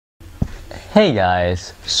Hey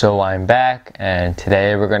guys, so I'm back and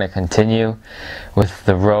today we're going to continue with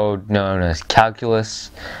the road known as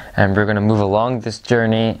calculus, and we're going to move along this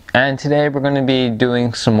journey, and today we're going to be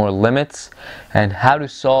doing some more limits and how to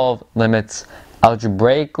solve limits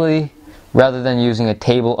algebraically rather than using a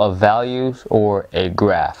table of values or a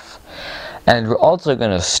graph. And we're also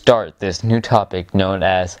going to start this new topic known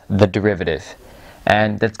as the derivative,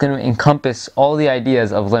 and that's going to encompass all the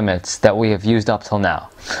ideas of limits that we have used up till now.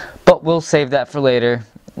 But we'll save that for later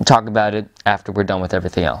and talk about it after we're done with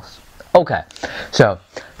everything else. Okay, so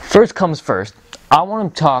first comes first, I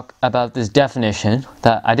want to talk about this definition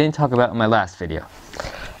that I didn't talk about in my last video.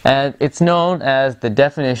 And it's known as the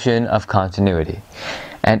definition of continuity.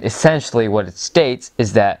 And essentially what it states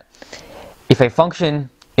is that if a function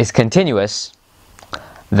is continuous,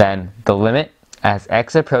 then the limit as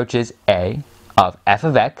x approaches a of f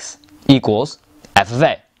of x equals f of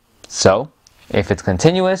a. So if it's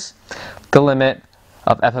continuous, the limit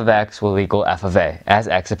of f of x will equal f of a as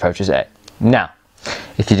x approaches a. Now,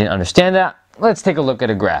 if you didn't understand that, let's take a look at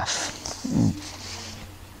a graph.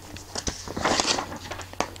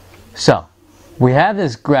 So, we have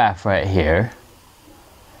this graph right here,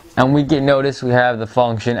 and notice we have the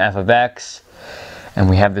function f of x, and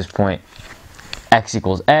we have this point x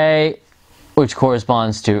equals a, which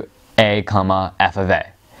corresponds to a comma f of a.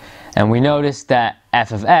 And we notice that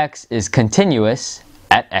f of x is continuous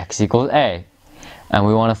at x equals a. And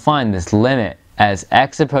we want to find this limit as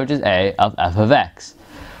x approaches a of f of x.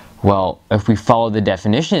 Well, if we follow the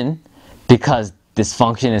definition, because this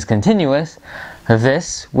function is continuous,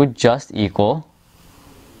 this would just equal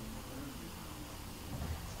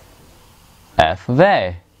f of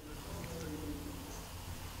a.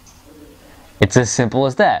 It's as simple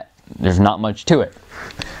as that. There's not much to it.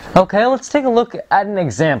 Okay, let's take a look at an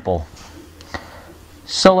example.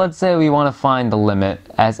 So let's say we want to find the limit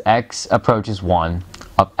as x approaches 1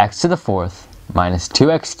 of x to the fourth minus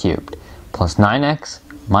 2x cubed plus 9x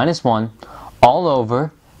minus 1 all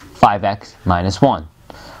over 5x minus 1.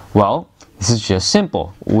 Well, this is just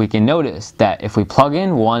simple. We can notice that if we plug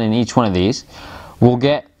in 1 in each one of these, we'll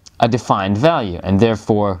get a defined value, and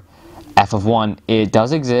therefore f of 1, it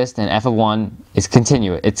does exist, and f of 1 is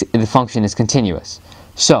continuous. The function is continuous.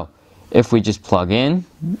 So, if we just plug in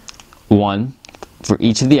 1 for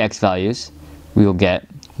each of the x values, we will get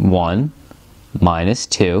 1 minus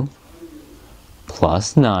 2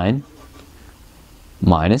 plus 9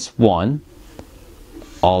 minus 1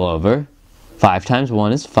 all over 5 times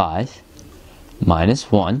 1 is 5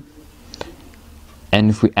 minus 1. And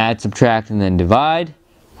if we add, subtract, and then divide,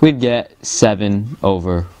 we'd get 7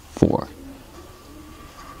 over 4.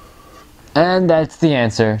 And that's the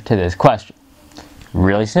answer to this question.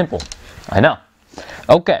 Really simple, I know.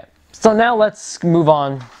 Okay, so now let's move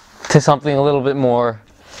on to something a little bit more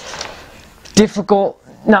difficult.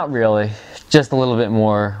 Not really, just a little bit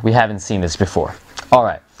more. We haven't seen this before.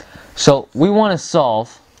 Alright, so we want to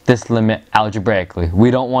solve this limit algebraically. We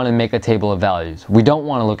don't want to make a table of values. We don't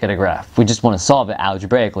want to look at a graph. We just want to solve it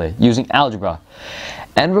algebraically using algebra.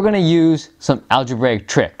 And we're going to use some algebraic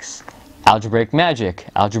tricks. Algebraic magic,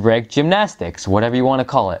 algebraic gymnastics, whatever you want to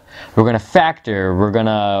call it. We're going to factor, we're going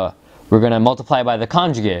to multiply by the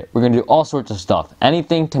conjugate, we're going to do all sorts of stuff,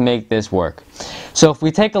 anything to make this work. So if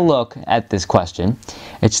we take a look at this question,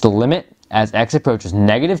 it's the limit as x approaches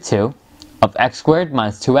negative 2 of x squared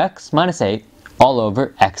minus 2x minus 8 all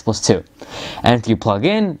over x plus 2. And if you plug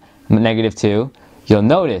in negative 2, you'll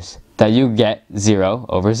notice that you get 0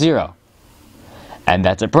 over 0. And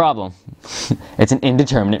that's a problem. It's an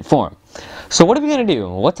indeterminate form. So what are we going to do?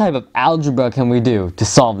 What type of algebra can we do to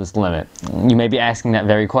solve this limit? You may be asking that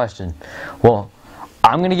very question. Well,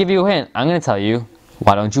 I'm going to give you a hint. I'm going to tell you,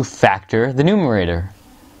 why don't you factor the numerator?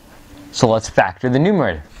 So let's factor the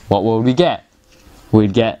numerator. What would we get?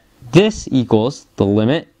 We'd get this equals the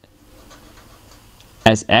limit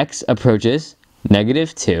as x approaches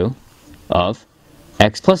negative 2 of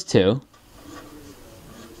x plus 2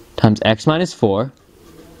 times x minus 4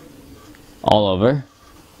 all over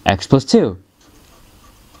x plus 2.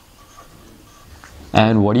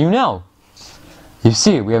 And what do you know? You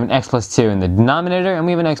see, we have an x plus 2 in the denominator and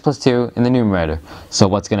we have an x plus 2 in the numerator. So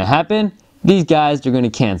what's going to happen? These guys are going to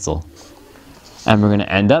cancel. And we're going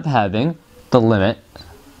to end up having the limit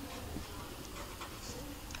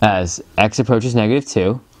as x approaches negative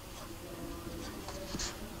 2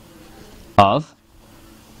 of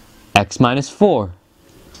x minus 4.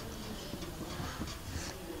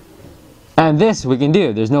 And this we can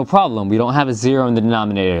do, there's no problem. We don't have a 0 in the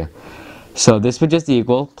denominator. So this would just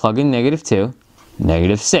equal, plug in negative 2,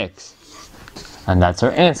 negative 6. And that's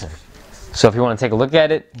our answer. So if you want to take a look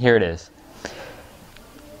at it, here it is.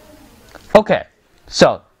 Okay,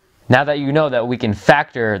 so now that you know that we can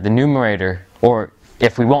factor the numerator, or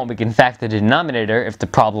if we won't, we can factor the denominator if the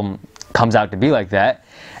problem comes out to be like that,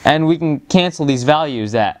 and we can cancel these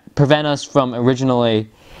values that prevent us from originally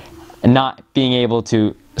not being able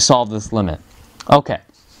to solve this limit. Okay,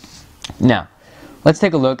 now let's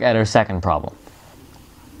take a look at our second problem.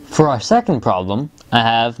 For our second problem, I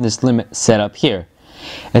have this limit set up here.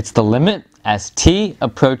 It's the limit as t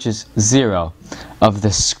approaches 0 of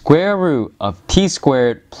the square root of t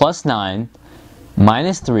squared plus 9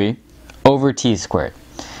 minus 3 over t squared.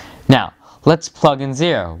 Now, let's plug in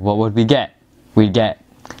 0. What would we get? We'd get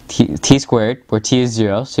t squared, where t is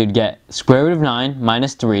 0, so you'd get square root of 9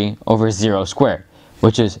 minus 3 over 0 squared,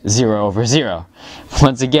 which is 0 over 0.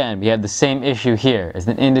 Once again, we have the same issue here. It's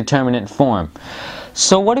an indeterminate form.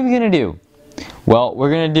 So what are we going to do? Well, we're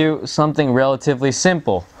going to do something relatively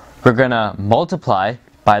simple. We're going to multiply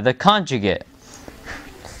by the conjugate.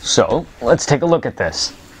 So, let's take a look at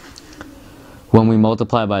this. When we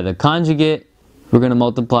multiply by the conjugate, we're going to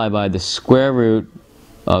multiply by the square root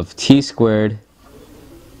of t squared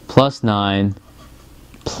plus 9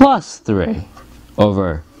 plus 3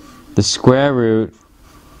 over the square root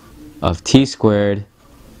of t squared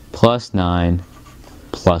plus 9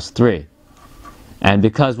 plus 3. And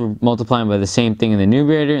because we're multiplying by the same thing in the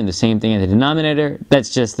numerator and the same thing in the denominator,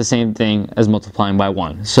 that's just the same thing as multiplying by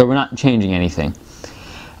 1. So we're not changing anything.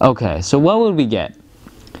 Okay, so what would we get?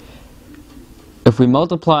 If we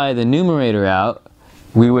multiply the numerator out,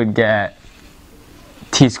 we would get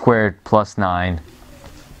t squared plus 9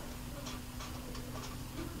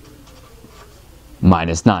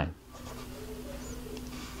 minus 9.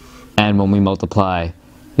 And when we multiply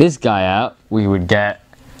this guy out, we would get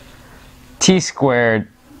t squared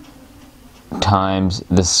times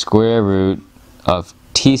the square root of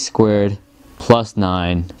t squared plus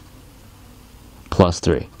 9 plus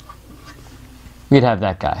 3. We'd have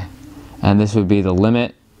that guy. And this would be the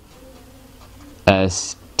limit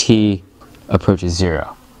as t approaches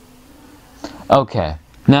 0. Okay,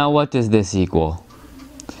 now what does this equal?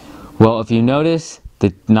 Well, if you notice, the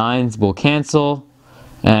 9s will cancel,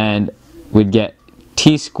 and we'd get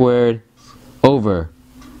t squared over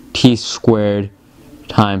t squared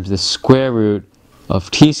times the square root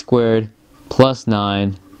of t squared plus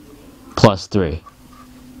 9 plus 3.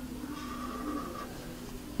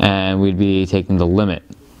 And we'd be taking the limit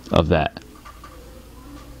of that.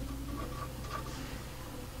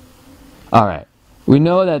 Alright, we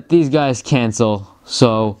know that these guys cancel,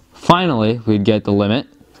 so finally we'd get the limit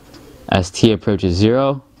as t approaches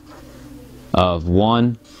 0 of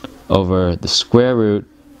 1 over the square root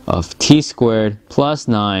of t squared plus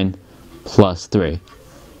 9 plus 3.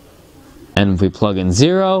 And if we plug in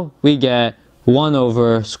 0, we get 1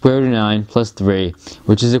 over square root of 9 plus 3,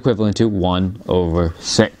 which is equivalent to 1 over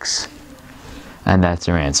 6. And that's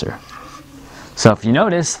our answer. So if you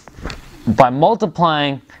notice, by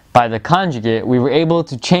multiplying by the conjugate, we were able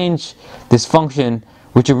to change this function,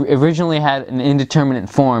 which originally had an indeterminate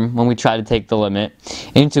form when we tried to take the limit,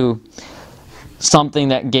 into something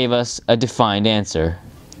that gave us a defined answer.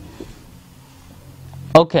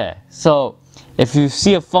 Okay, so if you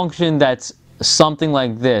see a function that's something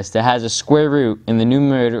like this, that has a square root in the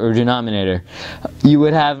numerator or denominator, you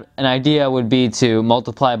would have an idea would be to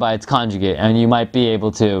multiply by its conjugate, and you might be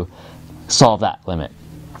able to solve that limit.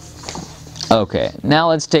 Okay, now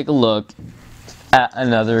let's take a look at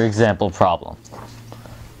another example problem.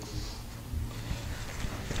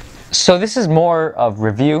 So this is more of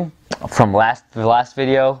review from the last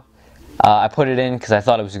video. I put it in because I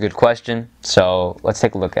thought it was a good question, so let's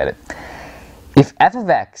take a look at it. If f of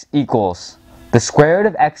x equals the square root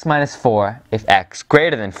of x minus 4 if x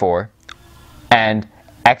greater than 4, and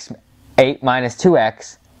x 8 minus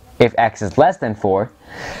 2x if x is less than 4,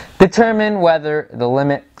 determine whether the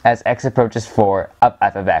limit as x approaches 4 of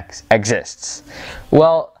f of x exists.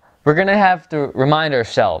 Well, we're going to have to remind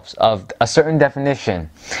ourselves of a certain definition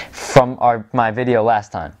from my video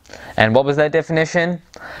last time. And what was that definition?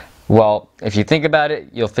 Well, if you think about it,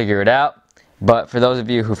 you'll figure it out. But for those of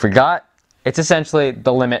you who forgot, it's essentially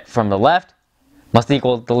the limit from the left must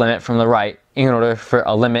equal the limit from the right in order for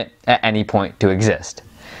a limit at any point to exist.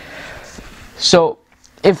 So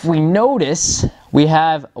if we notice, we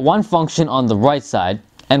have one function on the right side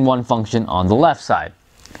and one function on the left side.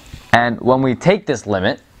 And when we take this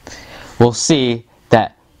limit, we'll see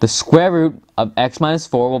that the square root of x minus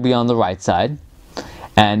 4 will be on the right side,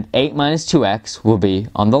 and 8 minus 2x will be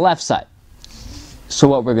on the left side. So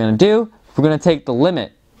what we're going to do, we're going to take the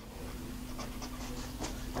limit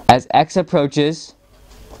as x approaches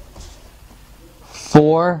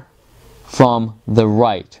 4 from the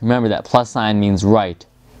right. Remember that plus sign means right.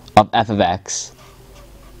 of f of x.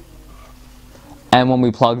 And when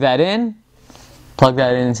we plug that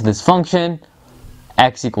into this function,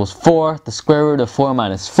 x equals 4, the square root of 4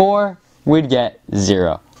 minus 4, we'd get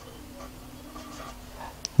 0.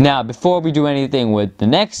 Now, before we do anything with the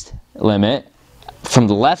next limit, from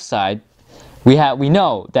the left side, we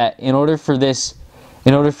know that in order for this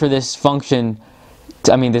function,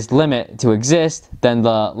 this limit to exist, then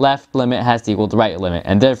the left limit has to equal the right limit,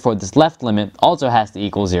 and therefore this left limit also has to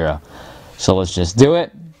equal 0. So let's just do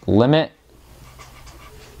it. Limit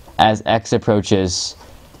as x approaches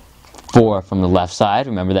 4 from the left side,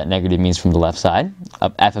 remember that negative means from the left side,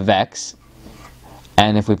 of f of x.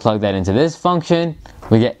 And if we plug that into this function,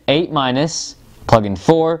 we get 8 minus, plug in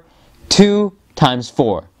 4, 2 times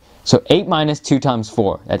 4. So 8 minus 2 times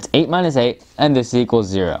 4. That's 8 minus 8, and this equals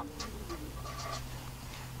 0.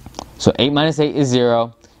 So 8 minus 8 is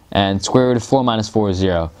 0, and square root of 4 minus 4 is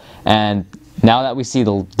 0. And now that we see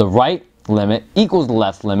the right limit equals the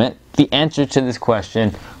left limit, the answer to this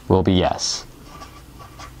question will be yes.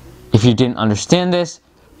 If you didn't understand this,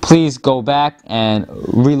 please go back and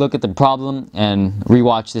relook at the problem and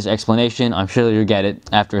rewatch this explanation. I'm sure you'll get it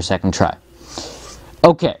after a second try.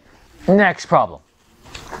 Okay, next problem.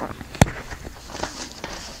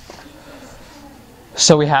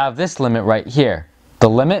 So we have this limit right here. The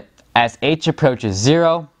limit as h approaches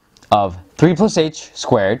 0 of 3 plus h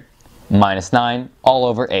squared minus 9 all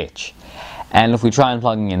over h. And if we try and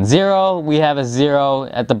plugging in 0, we have a 0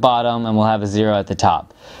 at the bottom and we'll have a 0 at the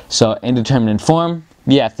top. So indeterminate form,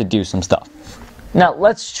 you have to do some stuff. Now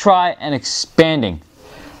let's try and expanding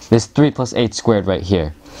this 3 plus h squared right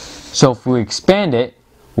here. So if we expand it,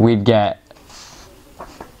 we'd get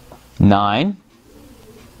 9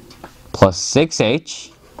 plus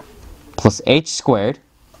 6h plus h squared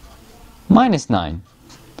minus 9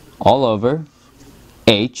 all over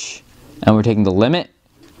h, and we're taking the limit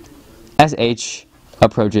as h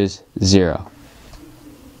approaches 0.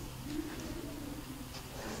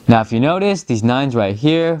 Now if you notice, these 9's right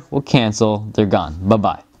here will cancel, they're gone,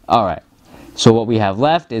 bye-bye. Alright, so what we have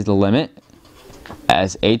left is the limit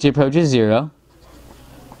as h approaches 0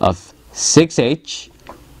 of 6h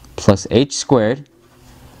plus h squared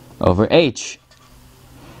over h.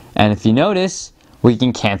 And if you notice, we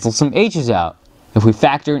can cancel some h's out. If we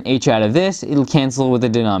factor an h out of this, it'll cancel with the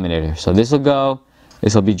denominator. So this will go,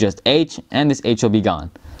 this will be just h, and this h will be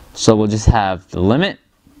gone. So we'll just have the limit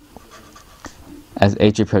as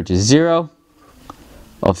h approaches 0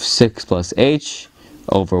 of 6 plus h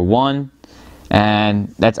over 1,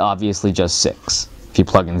 and that's obviously just 6. If you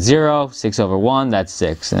plug in 0, 6 over 1, that's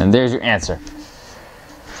 6, and there's your answer.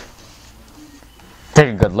 Take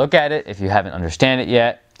a good look at it. If you haven't understand it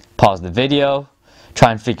yet, pause the video,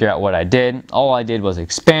 try and figure out what I did. All I did was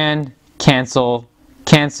expand, cancel,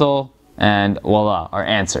 cancel, and voila, our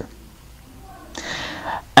answer.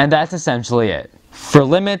 And that's essentially it. For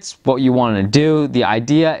limits, what you want to do, the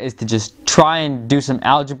idea is to just try and do some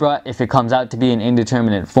algebra if it comes out to be an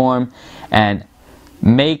indeterminate form, and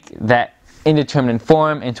make that indeterminate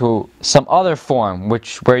form into some other form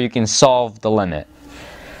where you can solve the limit.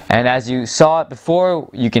 And as you saw it before,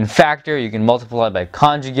 you can factor, you can multiply by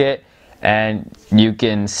conjugate, and you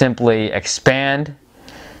can simply expand.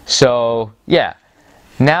 So yeah,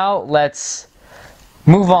 now let's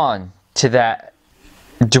move on to that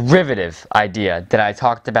derivative idea that I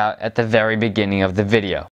talked about at the very beginning of the video.